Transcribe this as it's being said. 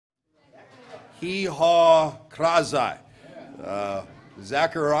Hee-haw Krazai,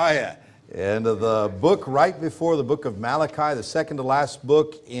 Zechariah, and the book right before the book of Malachi, the second to last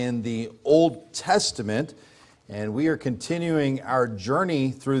book in the Old Testament. And we are continuing our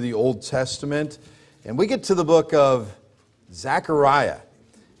journey through the Old Testament. And we get to the book of Zechariah.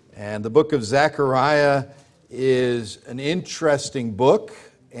 And the book of Zechariah is an interesting book.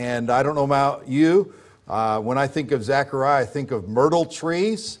 And I don't know about you, when I think of Zechariah, I think of myrtle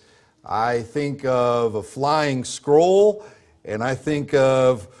trees. I think of a flying scroll, and I think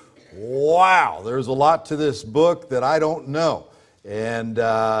of, wow, there's a lot to this book that I don't know. And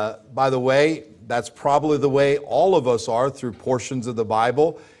by the way, that's probably the way all of us are through portions of the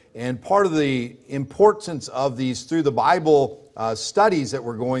Bible. And part of the importance of these through the Bible studies that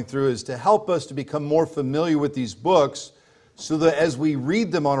we're going through is to help us to become more familiar with these books so that as we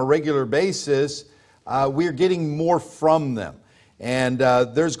read them on a regular basis, we're getting more from them. And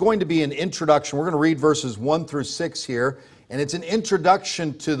there's going to be an introduction. We're going to read verses 1 through 6 here. And it's an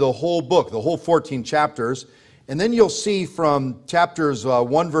introduction to the whole book, the whole 14 chapters. And then you'll see from chapters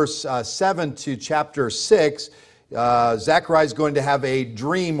 1 verse 7 to chapter 6, Zechariah is going to have a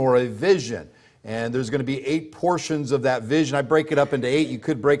dream or a vision. And there's going to be 8 portions of that vision. I break it up into 8. You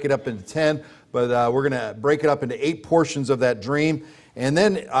could break it up into 10. But we're going to break it up into 8 portions of that dream. And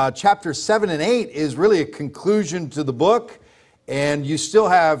then chapters 7 and 8 is really a conclusion to the book. And you still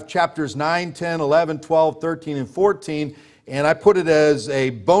have chapters 9, 10, 11, 12, 13, and 14. And I put it as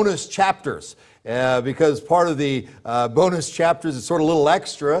a bonus chapters because part of the bonus chapters is sort of a little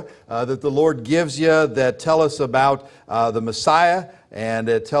extra that the Lord gives you that tell us about the Messiah. And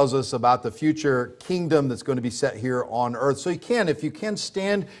it tells us about the future kingdom that's going to be set here on earth. So if you can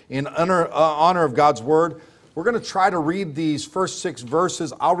stand in honor of God's word, we're going to try to read these first 6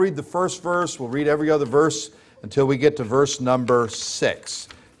 verses. I'll read the first verse. We'll read every other verse until we get to verse number 6.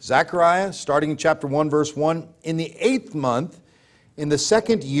 Zechariah, starting in chapter 1, verse 1. In the 8th month, in the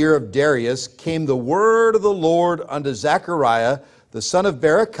 2nd year of Darius, came the word of the Lord unto Zechariah, the son of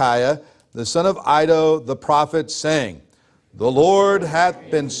Berechiah, the son of Iddo, the prophet, saying, The Lord hath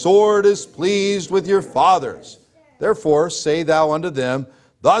been sore displeased with your fathers. Therefore say thou unto them,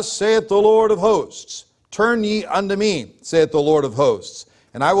 Thus saith the Lord of hosts, Turn ye unto me, saith the Lord of hosts,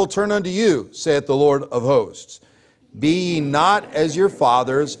 and I will turn unto you, saith the Lord of hosts. Be ye not as your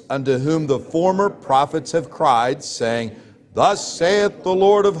fathers, unto whom the former prophets have cried, saying, Thus saith the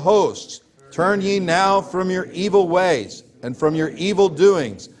Lord of hosts, Turn ye now from your evil ways, and from your evil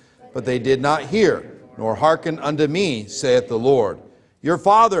doings. But they did not hear, nor hearken unto me, saith the Lord. Your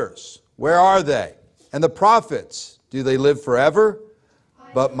fathers, where are they? And the prophets, do they live forever?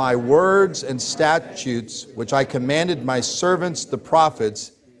 But my words and statutes, which I commanded my servants the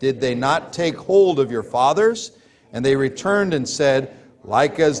prophets, did they not take hold of your fathers? And they returned and said,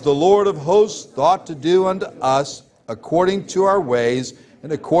 Like as the Lord of hosts thought to do unto us, according to our ways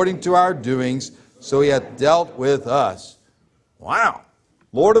and according to our doings, so he hath dealt with us. Wow.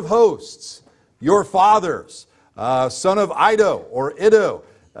 Lord of hosts, your fathers, son of Iddo or Iddo.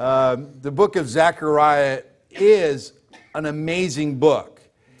 The book of Zechariah is an amazing book.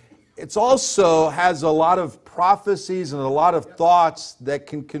 It also has a lot of prophecies and a lot of thoughts that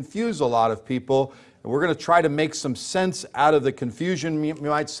can confuse a lot of people. And we're going to try to make some sense out of the confusion, you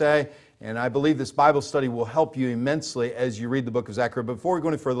might say. And I believe this Bible study will help you immensely as you read the book of Zechariah. But before we go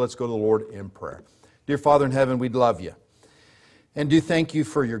any further, let's go to the Lord in prayer. Dear Father in heaven, we love you. And do thank you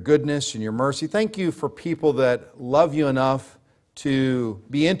for your goodness and your mercy. Thank you for people that love you enough to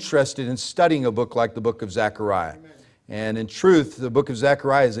be interested in studying a book like the book of Zechariah. Amen. And in truth, the book of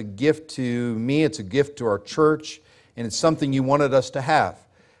Zechariah is a gift to me, it's a gift to our church, and it's something you wanted us to have.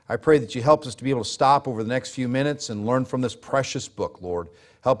 I pray that you help us to be able to stop over the next few minutes and learn from this precious book, Lord.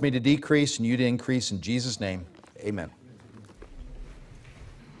 Help me to decrease and you to increase. In Jesus' name, amen.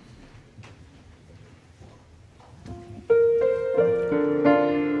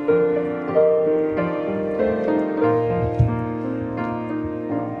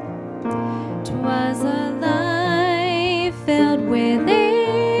 Twas a life filled with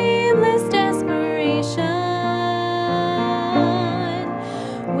aimless desperation,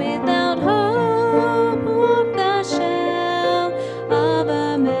 without hope walked the shell of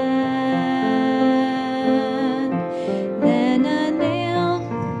a man.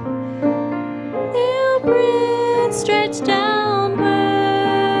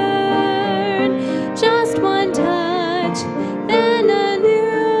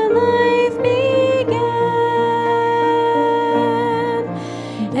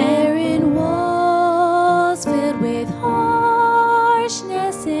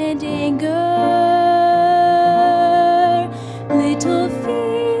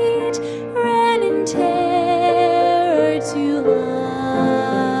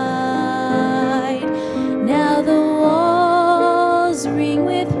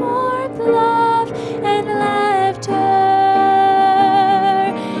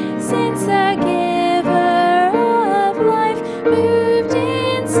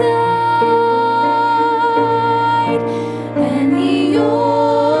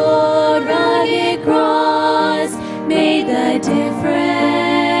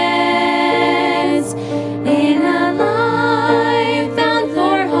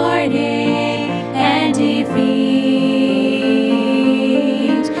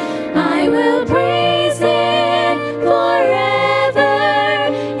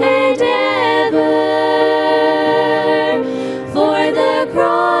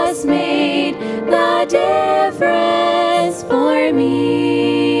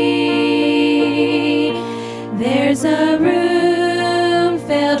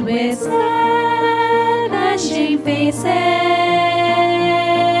 filled with sad, ashamed faces.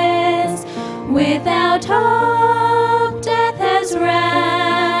 Without hope, death has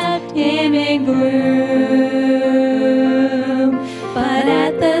wrapped him in gloom. But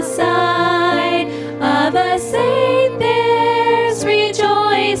at the side of a saint there's rejoicing,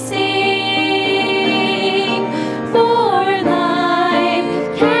 for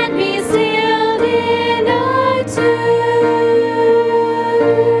life can be sealed in a tomb.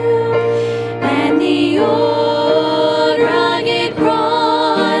 And the old rugged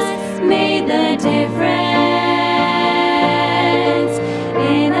cross made the difference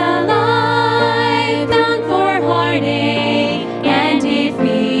in a life bound for heartache and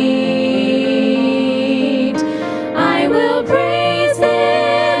defeat. I will praise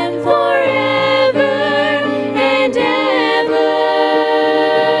Him forever and ever,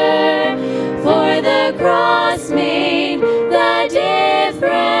 for the cross made the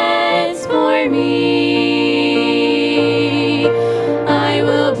difference for me. I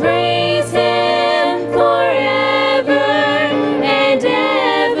will praise Him forever and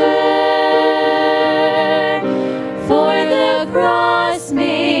ever, for the cross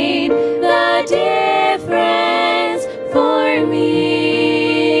made the difference for me.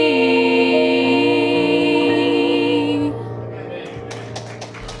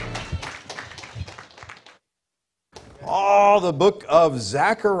 Oh, the book of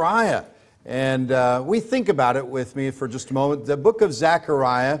Zechariah. And we think about it with me for just a moment. The book of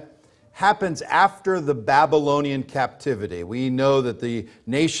Zechariah happens after the Babylonian captivity. We know that the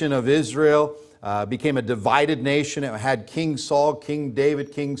nation of Israel became a divided nation. It had King Saul, King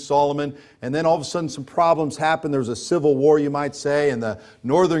David, King Solomon, and then all of a sudden some problems happened. There was a civil war, you might say, and the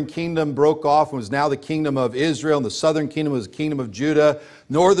northern kingdom broke off and was now the kingdom of Israel, and the southern kingdom was the kingdom of Judah.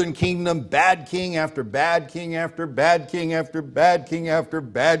 Northern kingdom, bad king after bad king after bad king after bad king after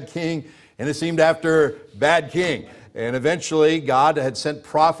bad king, and it seemed after bad king. And eventually God had sent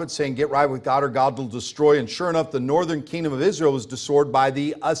prophets saying, get right with God or God will destroy. And sure enough, the northern kingdom of Israel was destroyed by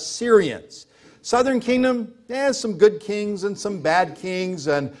the Assyrians. Southern kingdom, some good kings and some bad kings,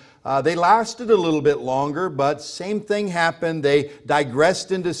 and they lasted a little bit longer, but same thing happened. They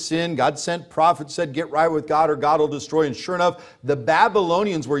digressed into sin. God sent prophets, said, get right with God or God will destroy. And sure enough, the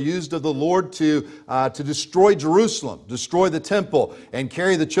Babylonians were used of the Lord to destroy Jerusalem, destroy the temple, and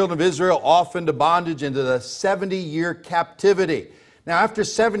carry the children of Israel off into bondage into the 70-year captivity. Now, after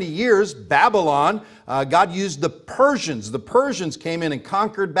 70 years, Babylon, God used the Persians. The Persians came in and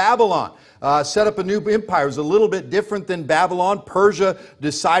conquered Babylon, set up a new empire. It was a little bit different than Babylon. Persia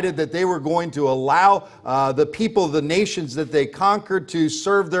decided that they were going to allow the people, the nations that they conquered, to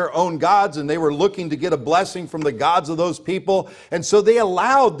serve their own gods, and they were looking to get a blessing from the gods of those people. And so they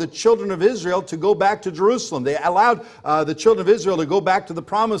allowed the children of Israel to go back to Jerusalem. They allowed the children of Israel to go back to the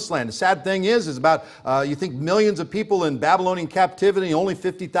Promised Land. The sad thing is about, you think millions of people in Babylonian captivity, only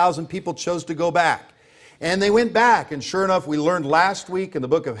 50,000 people chose to go back. And they went back, and sure enough, we learned last week in the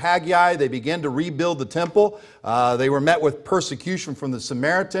book of Haggai, they began to rebuild the temple. They were met with persecution from the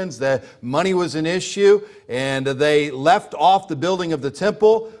Samaritans. The money was an issue, and they left off the building of the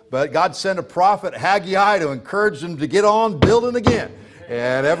temple, but God sent a prophet, Haggai, to encourage them to get on building again.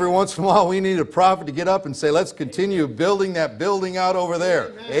 And every once in a while, we need a prophet to get up and say, let's continue building that building out over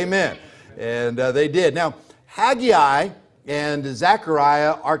there. Amen. And they did. Now, Haggai and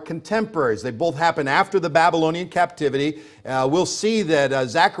Zechariah are contemporaries. They both happen after the Babylonian captivity. We'll see that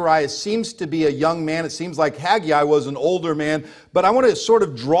Zechariah seems to be a young man. It seems like Haggai was an older man. But I want to sort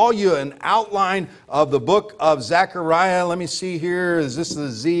of draw you an outline of the book of Zechariah. Let me see here. Is this the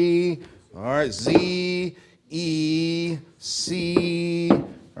Z? All right, Z, E, C. All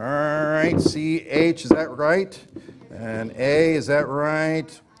right, C, H. Is that right? And A, is that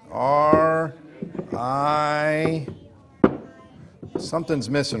right? R, I. Something's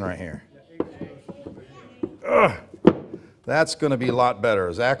missing right here. Ugh. That's going to be a lot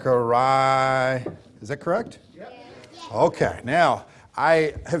better. Zechariah. Is that correct? Okay. Now,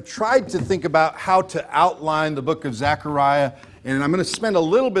 I have tried to think about how to outline the book of Zechariah, and I'm going to spend a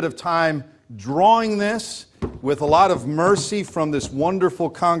little bit of time drawing this with a lot of mercy from this wonderful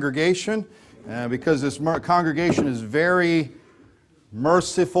congregation, because this congregation is very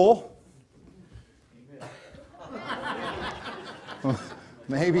merciful.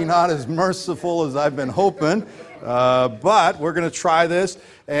 Maybe not as merciful as I've been hoping, but we're going to try this.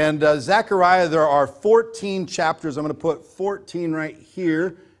 And Zechariah, there are 14 chapters. I'm going to put 14 right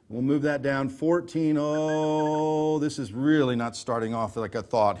here. We'll move that down. 14. Oh, this is really not starting off like I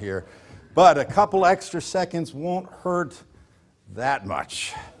thought here. But a couple extra seconds won't hurt that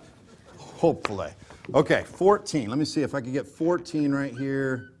much, hopefully. Okay, 14. Let me see if I can get 14 right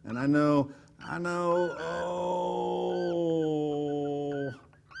here. And I know, oh.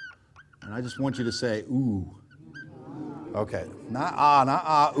 And I just want you to say, ooh. Okay, not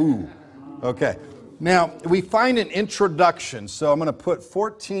ah, ooh. Okay, now we find an introduction. So I'm going to put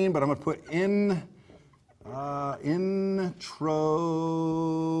 14, but I'm going to put introduction.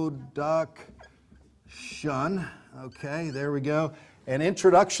 Okay, there we go. An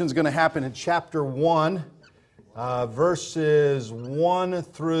introduction is going to happen in chapter 1, verses 1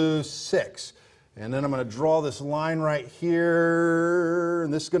 through 6. And then I'm going to draw this line right here,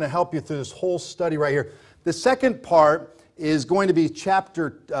 and this is going to help you through this whole study right here. The second part is going to be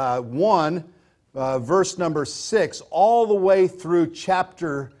chapter 1, verse number 6, all the way through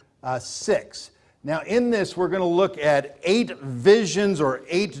chapter 6. Now in this, we're going to look at 8 visions or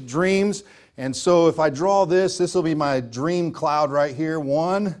 8 dreams. And so if I draw this, this will be my dream cloud right here.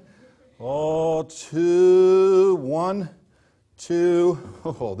 1, 2, 1, 2.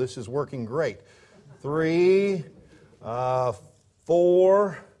 Oh, this is working great. 3,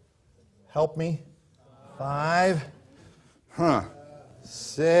 4, help me. 5,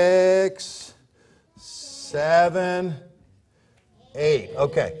 6, 7, 8.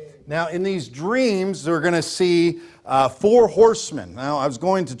 Okay. Now in these dreams, we're going to see 4 horsemen. Now I was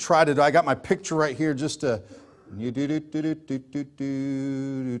going to try to, I got my picture right here just to.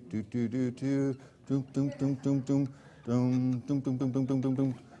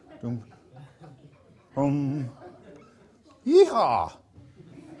 Yeehaw!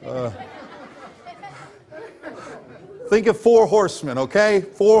 Think of 4 horsemen, okay?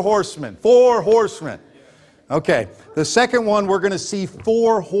 4 horsemen. 4 horsemen. Okay. The second one, we're going to see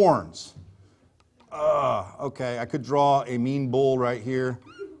 4 horns. Okay, I could draw a mean bull right here.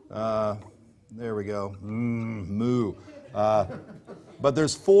 There we go. Moo. But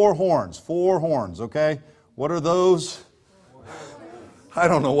there's 4 horns. 4 horns, okay? What are those? I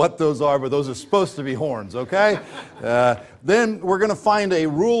don't know what those are, but those are supposed to be horns, okay? Then we're going to find a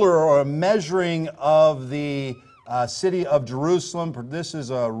ruler or a measuring of the city of Jerusalem. This is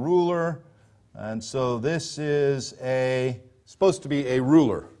a ruler, and so this is supposed to be a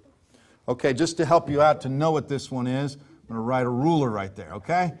ruler. Okay, just to help you out to know what this one is, I'm going to write a ruler right there,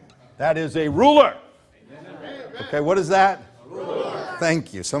 okay? That is a ruler. Okay, what is that? Ruler.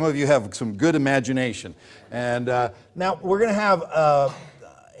 Thank you. Some of you have some good imagination. And now we're going to have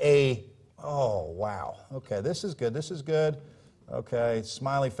oh, wow. Okay, this is good. This is good. Okay,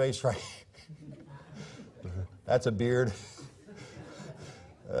 smiley face right here. That's a beard.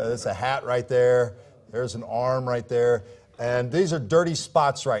 That's a hat right there. There's an arm right there. And these are dirty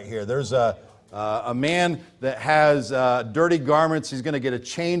spots right here. There's a man that has dirty garments. He's going to get a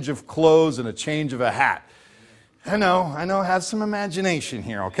change of clothes and a change of a hat. I know, have some imagination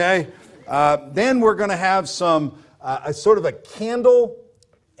here, okay? Then we're going to have some, a sort of a candle.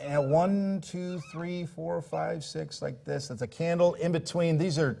 And 1, 2, 3, 4, 5, 6, like this. That's a candle. In between,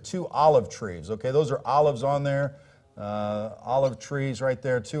 these are 2 olive trees, okay? Those are olives on there. Olive trees right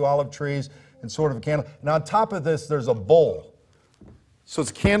there, 2 olive trees. And sort of a candle. And on top of this, there's a bowl. So it's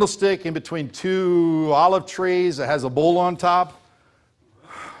a candlestick in between 2 olive trees. It has a bowl on top.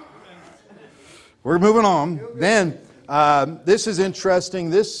 We're moving on. Then, this is interesting.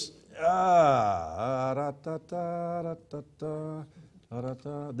 This,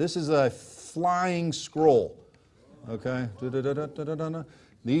 this is a flying scroll. Okay?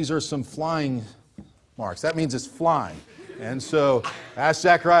 These are some flying marks. That means it's flying. And so, ask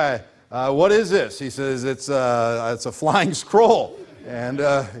Zechariah, what is this? He says, it's a flying scroll. And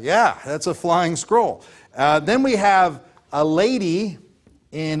yeah, that's a flying scroll. Then we have a lady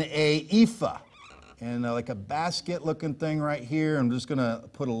in a ephah. And like a basket looking thing right here. I'm just going to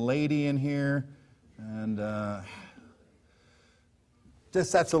put a lady in here. And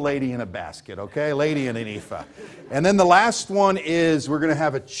that's a lady in a basket, okay? Lady in an ephah. And then the last one is we're going to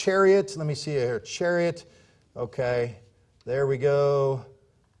have a chariot. Let me see here. Chariot. Okay. There we go.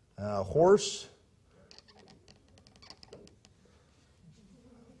 Horse.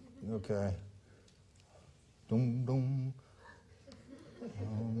 Okay. Dum, dum.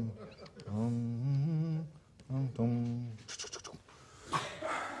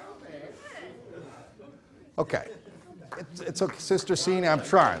 Okay. It's okay, Sister Cena, I'm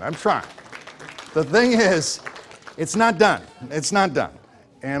trying. The thing is, it's not done. It's not done.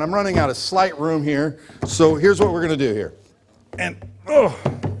 And I'm running out of slight room here. So here's what we're going to do here. And,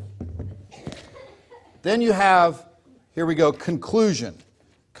 then you have, here we go, conclusion.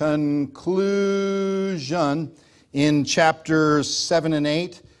 Conclusion in chapters 7 and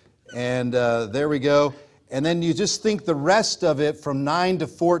 8. And there we go. And then you just think the rest of it from 9 to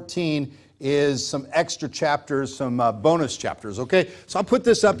 14 is some extra chapters, some bonus chapters, okay? So I'll put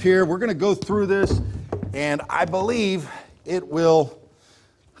this up here. We're going to go through this, and I believe it will,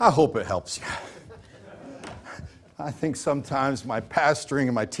 I hope it helps you. I think sometimes my pastoring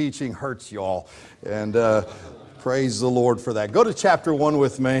and my teaching hurts you all, and praise the Lord for that. Go to chapter 1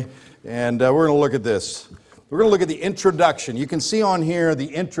 with me, and we're going to look at this. We're going to look at the introduction. You can see on here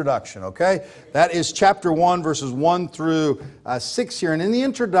the introduction, okay? That is chapter 1, verses 1 through 6 here. And in the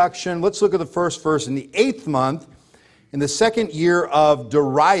introduction, let's look at the first verse. In the 8th month, in the 2nd year of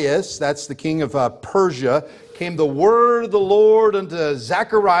Darius, that's the king of Persia, came the word of the Lord unto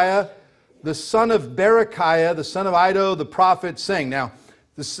Zechariah, the son of Berechiah, the son of Iddo, the prophet, saying. Now,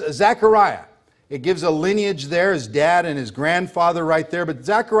 this Zechariah, it gives a lineage there, his dad and his grandfather right there. But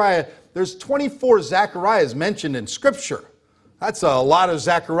Zechariah, there's 24 Zechariahs mentioned in Scripture. That's a lot of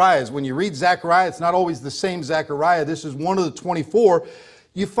Zechariahs. When you read Zechariah, it's not always the same Zechariah. This is one of the 24.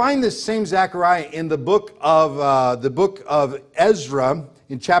 You find this same Zechariah in the book of Ezra,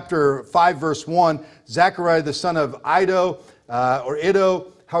 in chapter 5, verse 1. Zechariah, the son of Iddo, or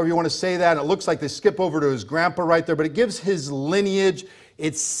Iddo, however you want to say that. It looks like they skip over to his grandpa right there, but it gives his lineage.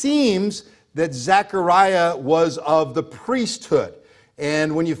 It seems that Zechariah was of the priesthood.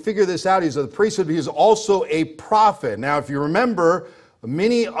 And when you figure this out, he's of the priesthood, but he's also a prophet. Now, if you remember,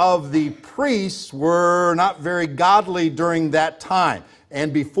 many of the priests were not very godly during that time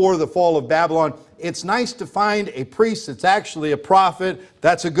and before the fall of Babylon. It's nice to find a priest that's actually a prophet.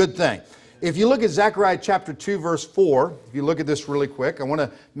 That's a good thing. If you look at Zechariah chapter 2, verse 4, if you look at this really quick, I want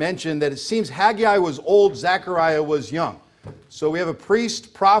to mention that it seems Haggai was old, Zechariah was young. So we have a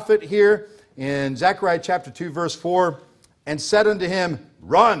priest prophet here in Zechariah chapter 2, verse 4. And said unto him,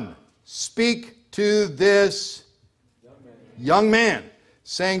 run, speak to this young man,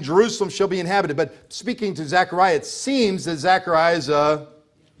 saying, Jerusalem shall be inhabited. But speaking to Zechariah, it seems that Zechariah is a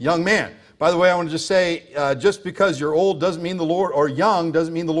young man. By the way, I want to just say, just because you're old doesn't mean the Lord, or young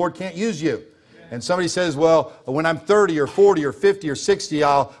doesn't mean the Lord can't use you. And somebody says, well, when I'm 30 or 40 or 50 or 60,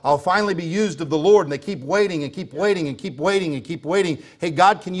 I'll finally be used of the Lord. And they keep waiting and keep waiting and keep waiting and keep waiting. Hey,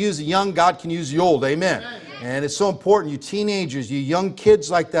 God can use the young, God can use the old. Amen. And it's so important, you teenagers, you young kids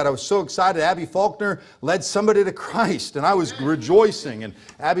like that. I was so excited. Abby Faulkner led somebody to Christ, and I was rejoicing. And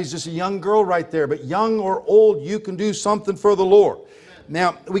Abby's just a young girl right there. But young or old, you can do something for the Lord.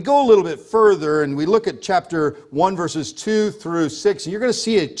 Now, we go a little bit further, and we look at chapter 1, verses 2 through 6, and you're going to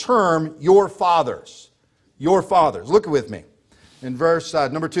see a term, your fathers. Your fathers. Look with me. In verse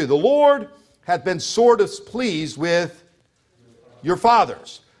number 2, the Lord hath been sore displeased with your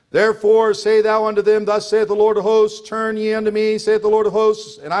fathers. Therefore say thou unto them, thus saith the Lord of hosts, turn ye unto me, saith the Lord of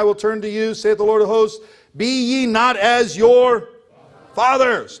hosts, and I will turn to you, saith the Lord of hosts. Be ye not as your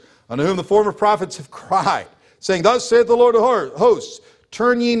fathers, unto whom the former prophets have cried, saying, thus saith the Lord of hosts,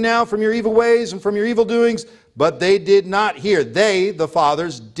 turn ye now from your evil ways and from your evil doings. But they did not hear. They, the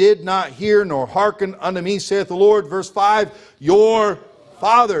fathers, did not hear nor hearken unto me, saith the Lord. Verse 5, your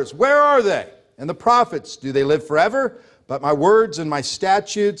fathers, where are they? And the prophets, do they live forever? But my words and my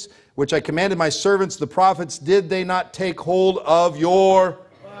statutes, which I commanded my servants, the prophets, did they not take hold of your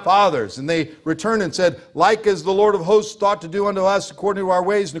fathers? And they returned and said, like as the Lord of hosts thought to do unto us, according to our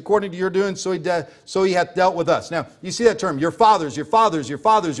ways and according to your doing, so he hath dealt with us. Now, you see that term, your fathers, your fathers, your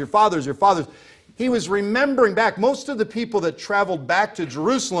fathers, your fathers, your fathers. He was remembering back. Most of the people that traveled back to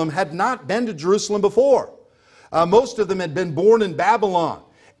Jerusalem had not been to Jerusalem before. Most of them had been born in Babylon.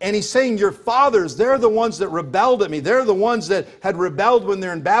 And he's saying, your fathers, they're the ones that rebelled at me. They're the ones that had rebelled when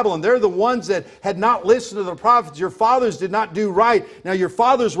they're in Babylon. They're the ones that had not listened to the prophets. Your fathers did not do right. Now your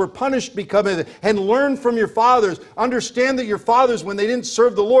fathers were punished because of it. And learn from your fathers. Understand that your fathers, when they didn't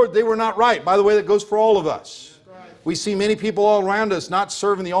serve the Lord, they were not right. By the way, that goes for all of us. We see many people all around us not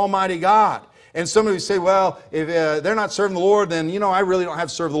serving the Almighty God. And somebody would say, well, if they're not serving the Lord, then, I really don't have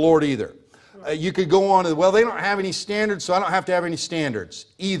to serve the Lord either. You could go on to, well, they don't have any standards, so I don't have to have any standards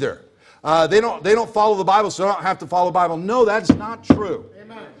either. They don't follow the Bible, so I don't have to follow the Bible. No, that's not true.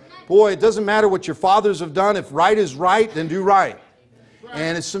 Amen. Boy, it doesn't matter what your fathers have done. If right is right, then do right.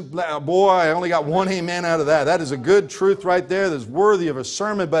 And it's, boy, I only got one amen out of that. That is a good truth right there that's worthy of a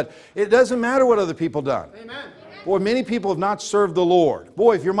sermon, but it doesn't matter what other people have done. Amen. Boy, many people have not served the Lord.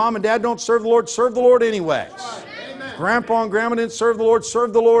 Boy, if your mom and dad don't serve the Lord anyways. Grandpa and grandma didn't serve the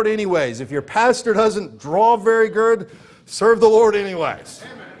Lord anyways. If your pastor doesn't draw very good, serve the Lord anyways.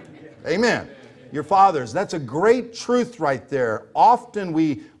 Amen. Your fathers, that's a great truth right there. Often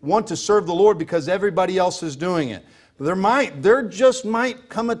we want to serve the Lord because everybody else is doing it. But there just might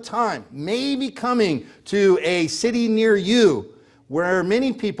come a time, maybe coming to a city near you, where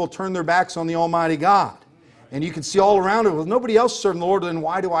many people turn their backs on the Almighty God. And you can see all around it, well, nobody else serving the Lord, then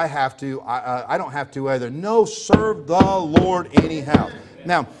why do I have to? I don't have to either. No, serve the Lord anyhow.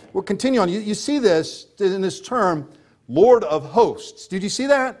 Now, we'll continue on. You see this in this term, Lord of hosts. Did you see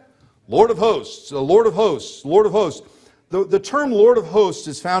that? Lord of hosts, Lord of hosts, Lord of hosts. The term Lord of hosts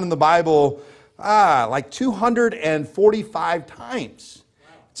is found in the Bible like 245 times.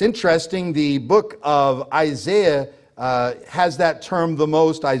 It's interesting, the book of Isaiah has that term the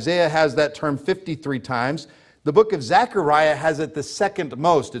most. Isaiah has that term 53 times. The book of Zechariah has it the second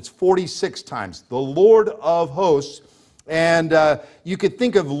most. It's 46 times. The Lord of hosts. And you could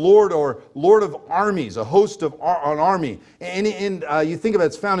think of Lord or Lord of armies, a host of an army. And you think of it,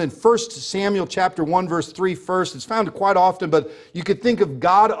 it's found in 1 Samuel chapter 1, verse 3 first. It's found quite often, but you could think of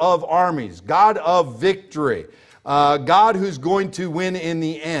God of armies, God of victory, God who's going to win in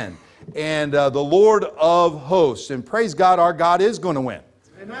the end, and the Lord of hosts. And praise God, our God is going to win.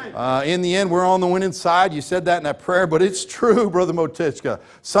 In the end, we're on the winning side. You said that in that prayer, but it's true, Brother Motichka.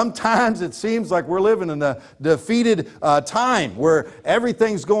 Sometimes it seems like we're living in a defeated time where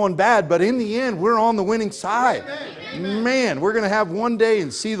everything's going bad, but in the end, we're on the winning side. Amen. Man, we're going to have one day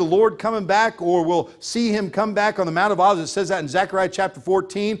and see the Lord coming back, or we'll see Him come back on the Mount of Olives. It says that in Zechariah chapter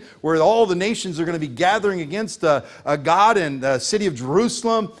 14, where all the nations are going to be gathering against God and the city of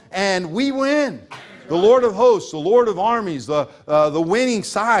Jerusalem, and we win. The Lord of hosts, the Lord of armies, the winning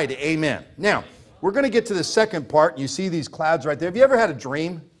side. Amen. Now, we're going to get to the second part. You see these clouds right there. Have you ever had a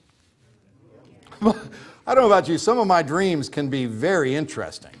dream? I don't know about you. Some of my dreams can be very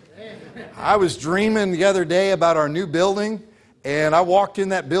interesting. I was dreaming the other day about our new building, and I walked in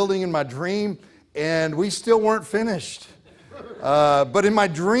that building in my dream, and we still weren't finished. But in my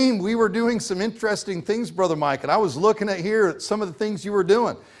dream, we were doing some interesting things, Brother Mike, and I was looking at some of the things you were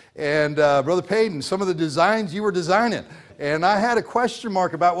doing. And Brother Payton, some of the designs you were designing. And I had a question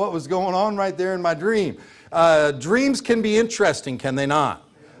mark about what was going on right there in my dream. Dreams can be interesting, can they not?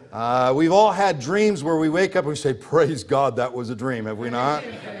 We've all had dreams where we wake up and we say, praise God, that was a dream, have we not?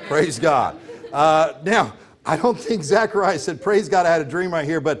 Praise God. Now, I don't think Zechariah said, praise God, I had a dream right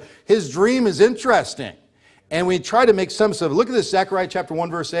here, but his dream is interesting. And we try to make some of it. Look at this, Zechariah chapter 1,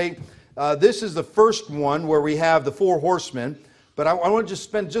 verse 8. This is the first one where we have the four horsemen. But I want to just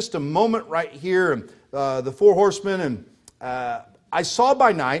spend just a moment right here, the four horsemen. And I saw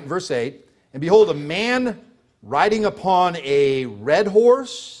by night, verse 8, and behold, a man riding upon a red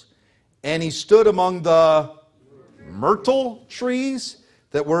horse, and he stood among the myrtle trees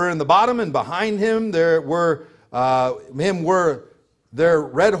that were in the bottom, and behind him there were their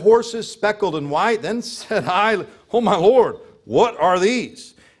red horses, speckled and white. Then said I, oh my Lord, what are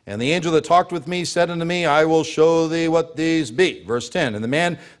these? And the angel that talked with me said unto me, I will show thee what these be. Verse 10, and the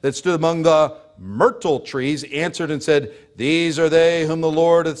man that stood among the myrtle trees answered and said, these are they whom the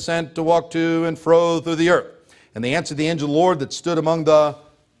Lord hath sent to walk to and fro through the earth. And they answered the angel of the Lord that stood among the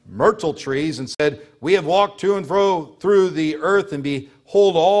myrtle trees and said, we have walked to and fro through the earth, and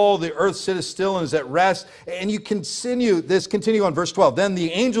behold, all the earth sitteth still and is at rest. And you continue on verse 12. Then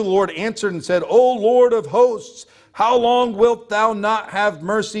the angel of the Lord answered and said, O Lord of hosts, how long wilt thou not have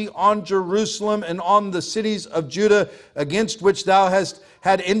mercy on Jerusalem and on the cities of Judah, against which thou hast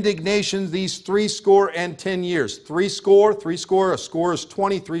had indignation these 70 years? Threescore, a score is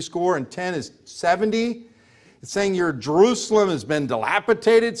 20, threescore, and 10 is 70. It's saying your Jerusalem has been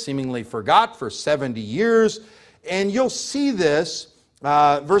dilapidated, seemingly forgot for 70 years. And you'll see this,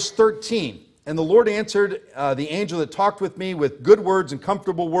 verse 13. And the Lord answered the angel that talked with me with good words and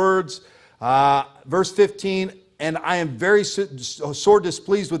comfortable words. Verse 15, and I am very sore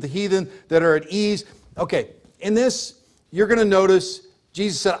displeased with the heathen that are at ease. Okay, in this, you're going to notice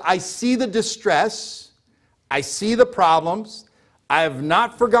Jesus said, I see the distress. I see the problems. I have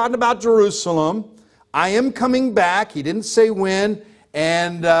not forgotten about Jerusalem. I am coming back. He didn't say when.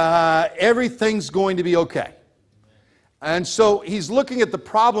 And everything's going to be okay. And so he's looking at the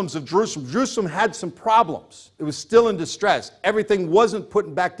problems of Jerusalem. Jerusalem had some problems. It was still in distress. Everything wasn't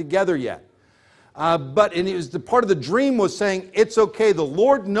put back together yet. But it was the part of the dream was saying, it's okay. The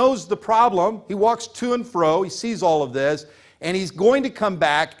Lord knows the problem. He walks to and fro. He sees all of this. And He's going to come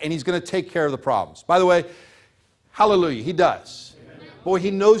back and He's going to take care of the problems. By the way, hallelujah, He does. Boy, He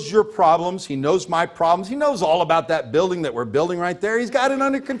knows your problems. He knows my problems. He knows all about that building that we're building right there. He's got it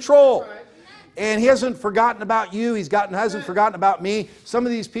under control. And He hasn't forgotten about you. Hasn't forgotten about me. Some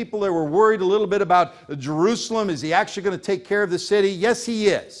of these people that were worried a little bit about Jerusalem. Is He actually going to take care of the city? Yes, He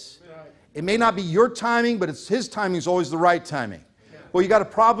is. It may not be your timing, but His timing is always the right timing. Well, you got a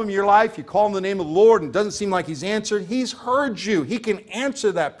problem in your life, you call on the name of the Lord, and it doesn't seem like He's answered. He's heard you. He can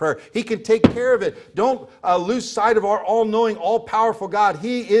answer that prayer. He can take care of it. Don't lose sight of our all-knowing, all-powerful God.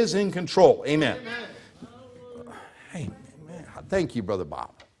 He is in control. Amen. Thank you, Brother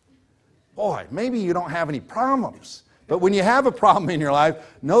Bob. Boy, maybe you don't have any problems. But when you have a problem in your life,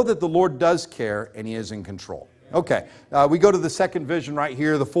 know that the Lord does care and He is in control. Okay, we go to the second vision right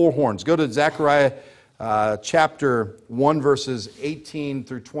here, the four horns. Go to Zechariah chapter 1, verses 18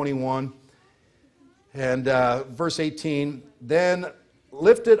 through 21. And verse 18, then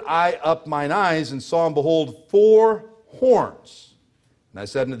lifted I up mine eyes and saw, and behold, four horns. And I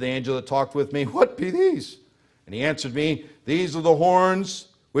said unto the angel that talked with me, what be these? And he answered me, these are the horns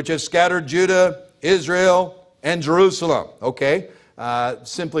which have scattered Judah, Israel, and Jerusalem. Okay,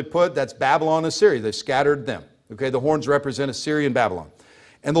 simply put, that's Babylon, Assyria. They scattered them. Okay, the horns represent Assyria and Babylon.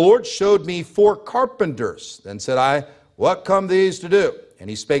 And the Lord showed me four carpenters. Then said I, what come these to do? And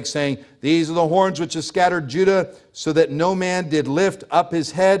he spake, saying, these are the horns which have scattered Judah, so that no man did lift up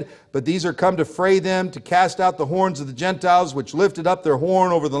his head, but these are come to fray them, to cast out the horns of the Gentiles, which lifted up their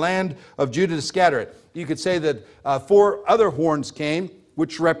horn over the land of Judah to scatter it. You could say that four other horns came,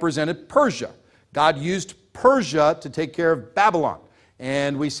 which represented Persia. God used Persia to take care of Babylon.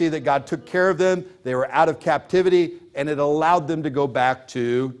 And we see that God took care of them. They were out of captivity, and it allowed them to go back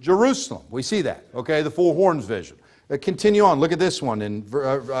to Jerusalem. We see that, okay, the four horns vision. Continue on. Look at this one in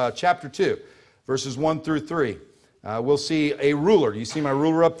chapter 2, verses 1 through 3. We'll see a ruler. You see my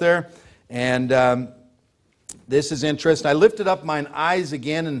ruler up there? And this is interesting. I lifted up mine eyes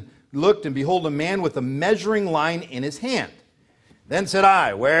again and looked, and behold, a man with a measuring line in his hand. Then said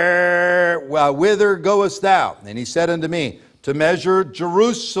I, whither goest thou? And he said unto me, to measure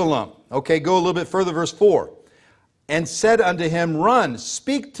Jerusalem. Okay, go a little bit further, verse 4. And said unto him, run,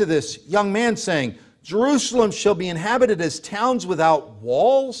 speak to this young man, saying, Jerusalem shall be inhabited as towns without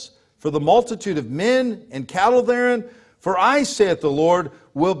walls, for the multitude of men and cattle therein. For I, saith the Lord,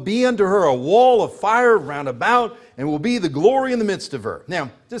 will be unto her a wall of fire round about, and will be the glory in the midst of her.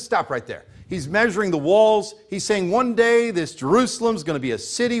 Now, just stop right there. He's measuring the walls. He's saying one day this Jerusalem's going to be a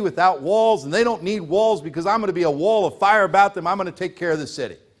city without walls, and they don't need walls because I'm going to be a wall of fire about them. I'm going to take care of the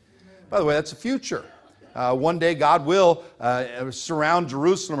city. By the way, that's the future. One day God will surround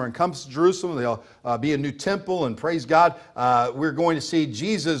Jerusalem or encompass Jerusalem. There'll be a new temple, and praise God, we're going to see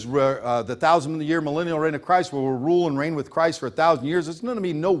Jesus, the 1,000-year millennial reign of Christ, where we'll rule and reign with Christ for 1,000 years. There's going to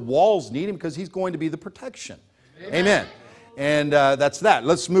be no walls needed because He's going to be the protection. Amen. And that's that.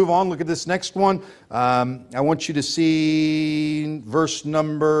 Let's move on. Look at this next one. I want you to see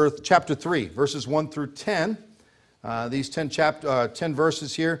chapter 3, verses 1 through 10. These 10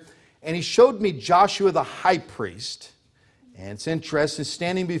 verses here. And he showed me Joshua the high priest. And it's interesting,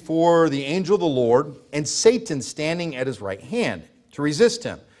 standing before the angel of the Lord, and Satan standing at his right hand to resist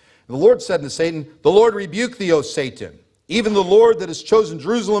him. And the Lord said unto Satan, the Lord rebuke thee, O Satan, even the Lord that has chosen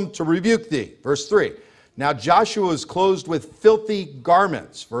Jerusalem to rebuke thee. Verse 3. Now Joshua was clothed with filthy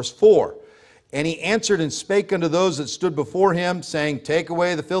garments. Verse 4. And he answered and spake unto those that stood before him, saying, take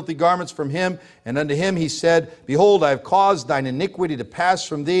away the filthy garments from him. And unto him he said, behold, I have caused thine iniquity to pass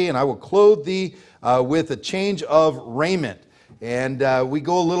from thee, and I will clothe thee with a change of raiment. And we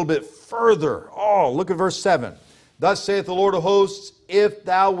go a little bit further. Oh, look at verse 7. Thus saith the Lord of hosts, if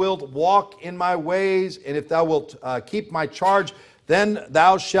thou wilt walk in my ways, and if thou wilt keep my charge, then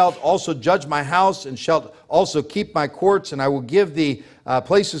thou shalt also judge my house, and shalt also keep my courts, and I will give thee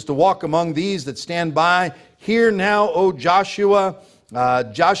places to walk among these that stand by. Hear now, O Joshua,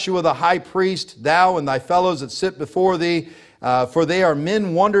 Joshua the high priest, thou and thy fellows that sit before thee, for they are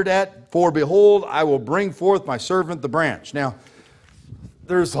men wondered at. For behold, I will bring forth my servant the branch. Now,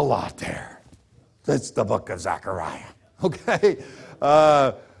 there's a lot there. That's the book of Zechariah. Okay?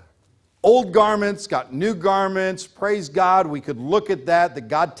 Old garments, got new garments. Praise God. We could look at that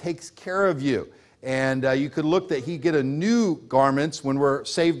God takes care of you. And you could look that He get a new garments when we're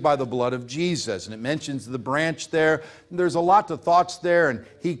saved by the blood of Jesus. And it mentions the branch there. And there's a lot of thoughts there. And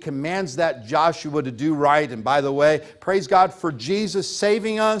He commands that Joshua to do right. And by the way, praise God for Jesus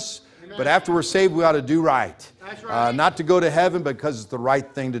saving us. Amen. But after we're saved, we ought to do right. That's right. Not to go to heaven, but because it's the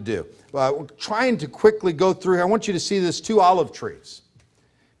right thing to do. We're trying to quickly go through here. I want you to see this 2 olive trees.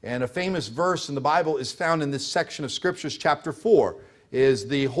 And a famous verse in the Bible is found in this section of Scriptures, chapter 4, is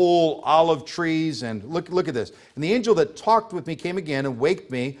the whole olive trees. And look at this. And the angel that talked with me came again and waked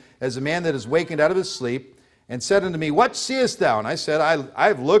me as a man that is wakened out of his sleep, and said unto me, what seest thou? And I said, I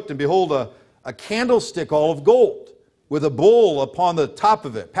have looked, and behold, a candlestick all of gold, with a bowl upon the top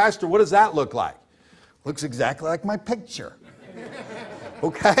of it. Pastor, what does that look like? Looks exactly like my picture.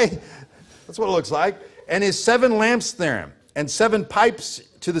 Okay? That's what it looks like. And his 7 lamps therein, and 7 pipes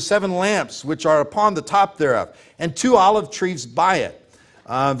to the 7 lamps which are upon the top thereof, and 2 olive trees by it.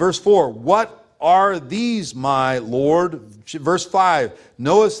 Verse 4, what are these, my Lord? Verse 5,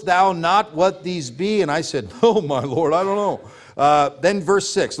 knowest thou not what these be? And I said, no, my Lord, I don't know. Then verse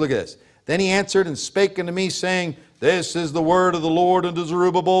 6, look at this. Then he answered and spake unto me, saying, this is the word of the Lord unto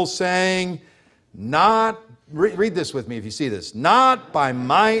Zerubbabel, saying, read this with me if you see this. Not by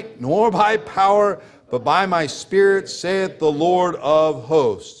might nor by power, but by my Spirit, saith the Lord of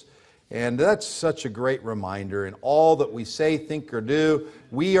hosts. And that's such a great reminder. In all that we say, think, or do,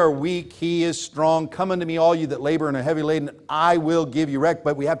 we are weak, he is strong. Come unto me, all you that labor and are heavy laden, I will give you rest.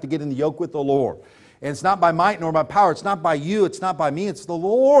 But we have to get in the yoke with the Lord. And it's not by might nor by power. It's not by you. It's not by me. It's the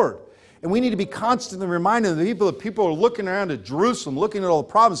Lord. And we need to be constantly reminding the people that people are looking around at Jerusalem, looking at all the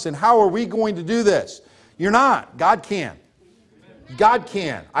problems, saying, how are we going to do this? You're not. God can. God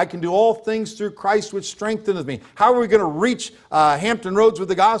can. I can do all things through Christ which strengtheneth me. How are we going to reach Hampton Roads with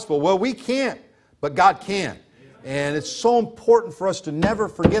the gospel? Well, we can't, but God can. And it's so important for us to never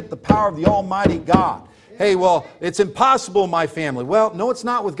forget the power of the Almighty God. Hey, well, it's impossible in my family. Well, no, it's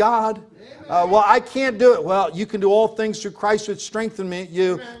not with God. Well, I can't do it. Well, you can do all things through Christ which strengthen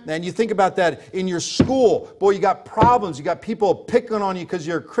you. And you think about that in your school. Boy, you got problems. You got people picking on you because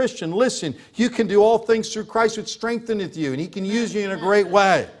you're a Christian. Listen, you can do all things through Christ which strengtheneth you. And He can use you in a great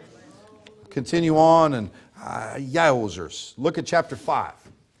way. Continue on and yowzers. Look at chapter 5.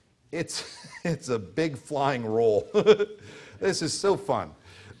 It's a big flying roll. This is so fun.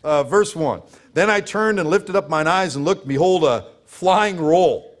 Verse 1. Then I turned and lifted up mine eyes and looked, behold, a flying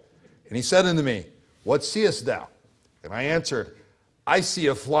roll. And he said unto me, what seest thou? And I answered, I see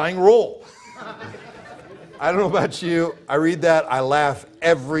a flying roll. I don't know about you. I read that, I laugh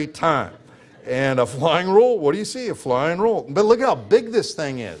every time. And a flying roll, what do you see? A flying roll. But look how big this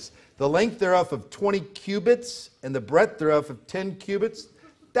thing is. The length thereof of 20 cubits and the breadth thereof of 10 cubits.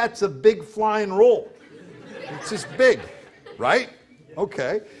 That's a big flying roll. It's just big, right?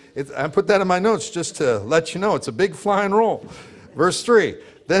 Okay. I put that in my notes just to let you know. It's a big flying roll. Verse 3.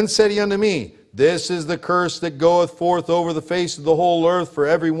 Then said he unto me, this is the curse that goeth forth over the face of the whole earth, for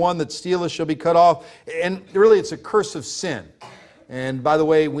every one that stealeth shall be cut off. And really it's a curse of sin. And by the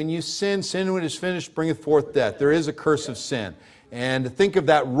way, when you sin when it is finished bringeth forth death. There is a curse of sin. And think of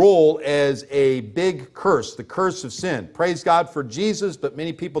that roll as a big curse, the curse of sin. Praise God for Jesus, but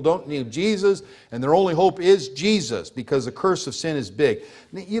many people don't need Jesus, and their only hope is Jesus, because the curse of sin is big.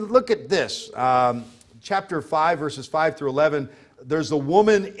 You look at this, chapter 5, verses 5 through 11. There's a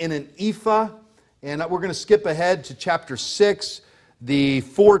woman in an ephah, and we're going to skip ahead to chapter 6, the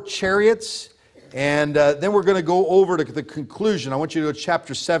 4 chariots, and then we're going to go over to the conclusion. I want you to go to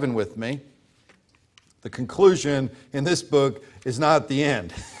chapter 7 with me. The conclusion in this book is not at the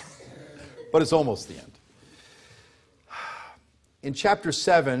end, but it's almost the end. In chapter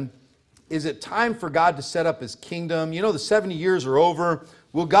 7, is it time for God to set up His kingdom? You know, the 70 years are over.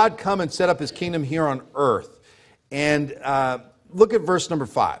 Will God come and set up His kingdom here on earth? And look at verse number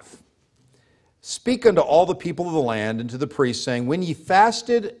 5. Speak unto all the people of the land and to the priests, saying, when ye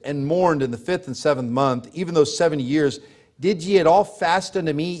fasted and mourned in the 5th and 7th month, even those 70 years, did ye at all fast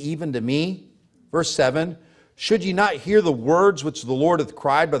unto me, even to me? Verse 7, should ye not hear the words which the Lord hath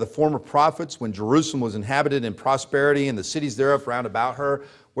cried by the former prophets, when Jerusalem was inhabited in prosperity, and the cities thereof round about her,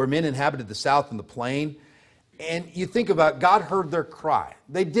 where men inhabited the south and the plain? And you think about, God heard their cry.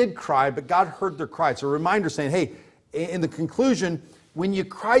 They did cry, but God heard their cry. It's a reminder saying, hey, in the conclusion, when you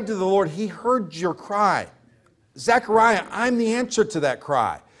cried to the Lord, He heard your cry. Zechariah, I'm the answer to that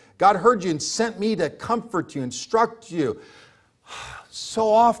cry. God heard you and sent me to comfort you, instruct you. So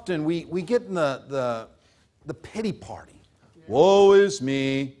often we get in the pity party. Woe is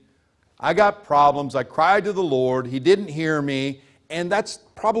me. I got problems. I cried to the Lord. He didn't hear me. And that's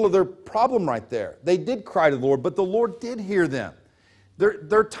probably their problem right there. They did cry to the Lord, but the Lord did hear them.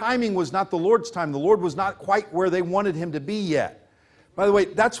 Their timing was not the Lord's time. The Lord was not quite where they wanted Him to be yet. By the way,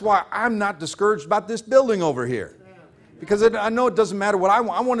 that's why I'm not discouraged about this building over here. Because I know it doesn't matter what I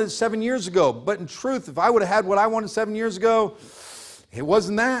want. I wanted it 7 years ago. But in truth, if I would have had what I wanted 7 years ago, it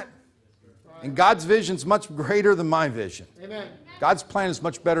wasn't that. And God's vision is much greater than my vision. Amen. God's plan is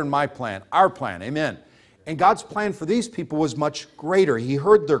much better than my plan, our plan. Amen. And God's plan for these people was much greater. He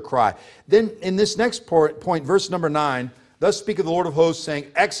heard their cry. Then in this next point, verse number 9, thus speaketh the Lord of hosts, saying,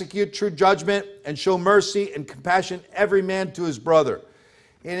 execute true judgment and show mercy and compassion every man to his brother.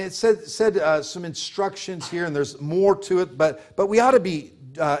 And it said some instructions here, and there's more to it, but we ought to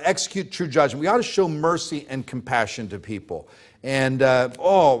execute true judgment. We ought to show mercy and compassion to people. And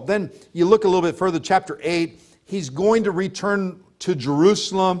then you look a little bit further, chapter 8, He's going to return to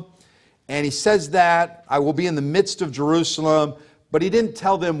Jerusalem, and He says that, I will be in the midst of Jerusalem, but He didn't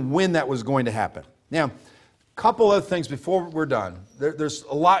tell them when that was going to happen. Now, a couple other things before we're done. There's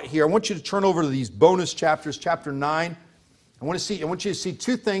a lot here. I want you to turn over to these bonus chapters, chapter 9. I want you to see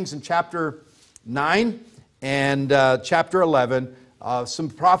 2 things in chapter 9, and chapter 11, some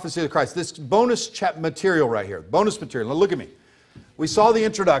prophecy of Christ. This bonus material right here, bonus material. Now look at me. We saw the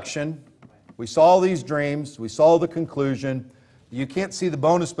introduction. We saw these dreams. We saw the conclusion. You can't see the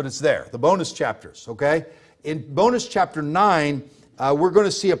bonus, but it's there. The bonus chapters, okay? In bonus chapter 9, we're going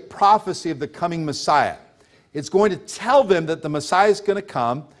to see a prophecy of the coming Messiah. It's going to tell them that the Messiah is going to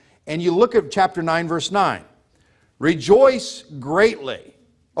come. And you look at chapter 9, verse 9. Rejoice greatly.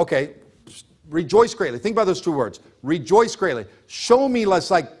 Okay, rejoice greatly. Think about those two words. Rejoice greatly. Show me,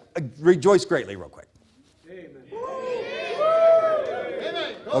 let's rejoice greatly real quick.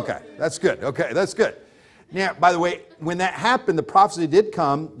 Okay, that's good. Okay, that's good. Now, by the way, when that happened, the prophecy did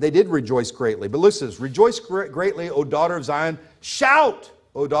come. They did rejoice greatly. But listen to this. Rejoice greatly, O daughter of Zion. Shout,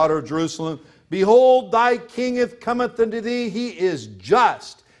 O daughter of Jerusalem. Behold, thy king cometh unto thee. He is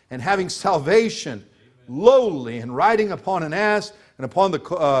just and having salvation, lowly, and riding upon an ass, and upon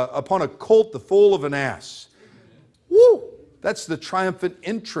a colt, the foal of an ass. Woo! That's the triumphant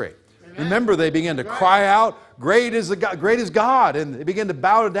entry. Amen. Remember, they began to cry out, great is God. And they began to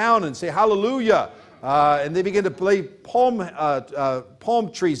bow down and say, hallelujah. And they began to lay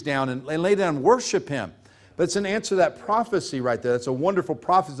palm trees down and lay down and worship Him. But it's an answer to that prophecy right there. It's a wonderful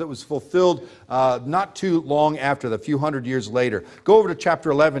prophecy that was fulfilled not too long after, a few hundred years later. Go over to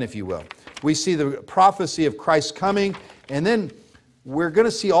chapter 11, if you will. We see the prophecy of Christ coming, and then we're going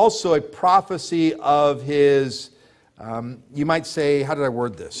to see also a prophecy of His, you might say, how did I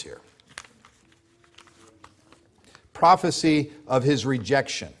word this here? Prophecy of His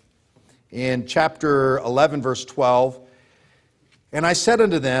rejection. In chapter 11, verse 12, and I said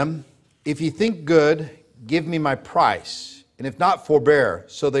unto them, if ye think good, give me my price, and if not, forbear.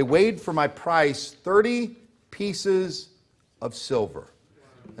 So they weighed for my price 30 pieces of silver.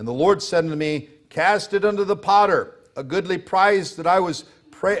 And the Lord said unto me, cast it unto the potter, a goodly prize that I was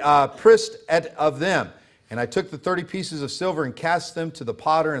prissed of them. And I took the 30 pieces of silver and cast them to the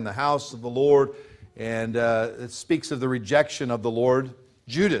potter in the house of the Lord. And it speaks of the rejection of the Lord.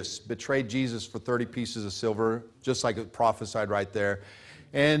 Judas betrayed Jesus for 30 pieces of silver, just like it prophesied right there.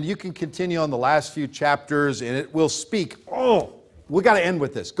 And you can continue on the last few chapters, and it will speak. Oh, we got to end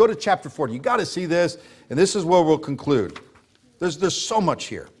with this. Go to chapter 40. You got to see this, and this is where we'll conclude. There's so much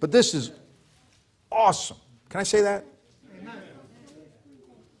here, but this is awesome. Can I say that? Amen.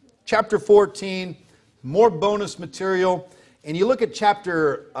 Chapter 14, more bonus material. And you look at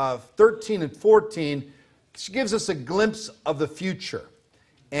chapter 13 and 14, it gives us a glimpse of the future.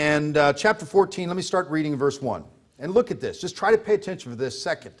 And chapter 14, let me start reading verse 1. And look at this. Just try to pay attention for this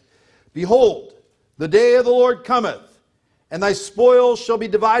second. Behold, the day of the Lord cometh, and thy spoil shall be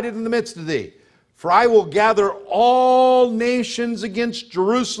divided in the midst of thee. For I will gather all nations against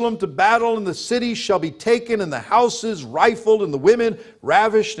Jerusalem to battle, and the city shall be taken, and the houses rifled, and the women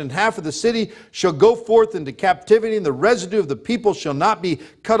ravished, and half of the city shall go forth into captivity, and the residue of the people shall not be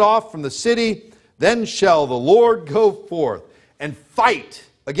cut off from the city. Then shall the Lord go forth and fight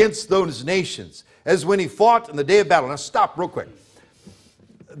against those nations, as when He fought in the day of battle. Now stop real quick.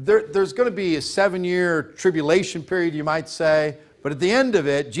 There's going to be a 7-year tribulation period, you might say. But at the end of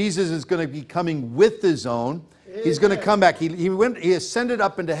it, Jesus is going to be coming with His own. He's going to come back. He ascended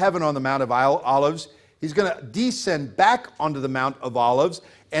up into heaven on the Mount of Olives. He's going to descend back onto the Mount of Olives.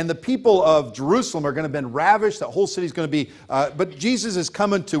 And the people of Jerusalem are going to have been ravished. That whole city is going to be... but Jesus is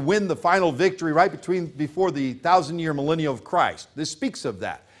coming to win the final victory right before the 1,000-year millennium of Christ. This speaks of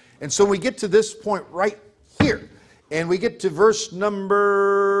that. And so we get to this point right here. And we get to verse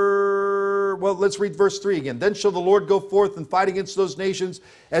number... Well, let's read verse 3 again. Then shall the Lord go forth and fight against those nations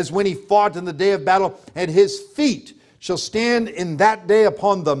as when He fought in the day of battle, and His feet shall stand in that day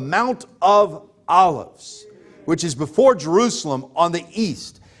upon the Mount of Olives, which is before Jerusalem on the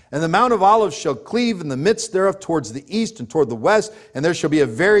east. And the Mount of Olives shall cleave in the midst thereof towards the east and toward the west, and there shall be a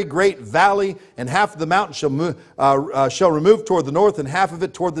very great valley, and half of the mountain shall remove toward the north, and half of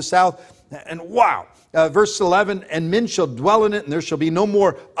it toward the south. And wow! Verse 11, and men shall dwell in it, and there shall be no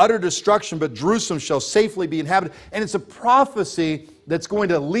more utter destruction, but Jerusalem shall safely be inhabited. And it's a prophecy that's going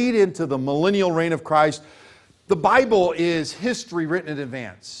to lead into the millennial reign of Christ. The Bible is history written in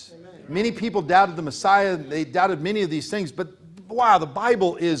advance. Amen. Many people doubted the Messiah. They doubted many of these things. But wow, the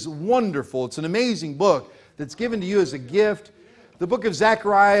Bible is wonderful. It's an amazing book that's given to you as a gift. The book of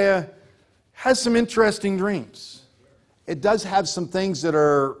Zechariah has some interesting dreams. It does have some things that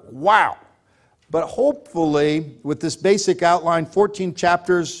are wow. But hopefully, with this basic outline, 14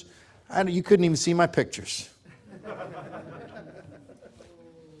 chapters, you couldn't even see my pictures.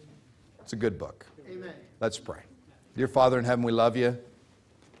 It's a good book. Amen. Let's pray. Dear Father in heaven, we love You.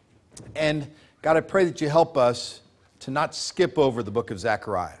 And God, I pray that You help us to not skip over the book of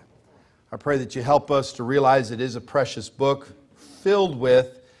Zechariah. I pray that you help us to realize it is a precious book filled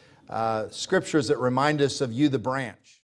with scriptures that remind us of you, the branch.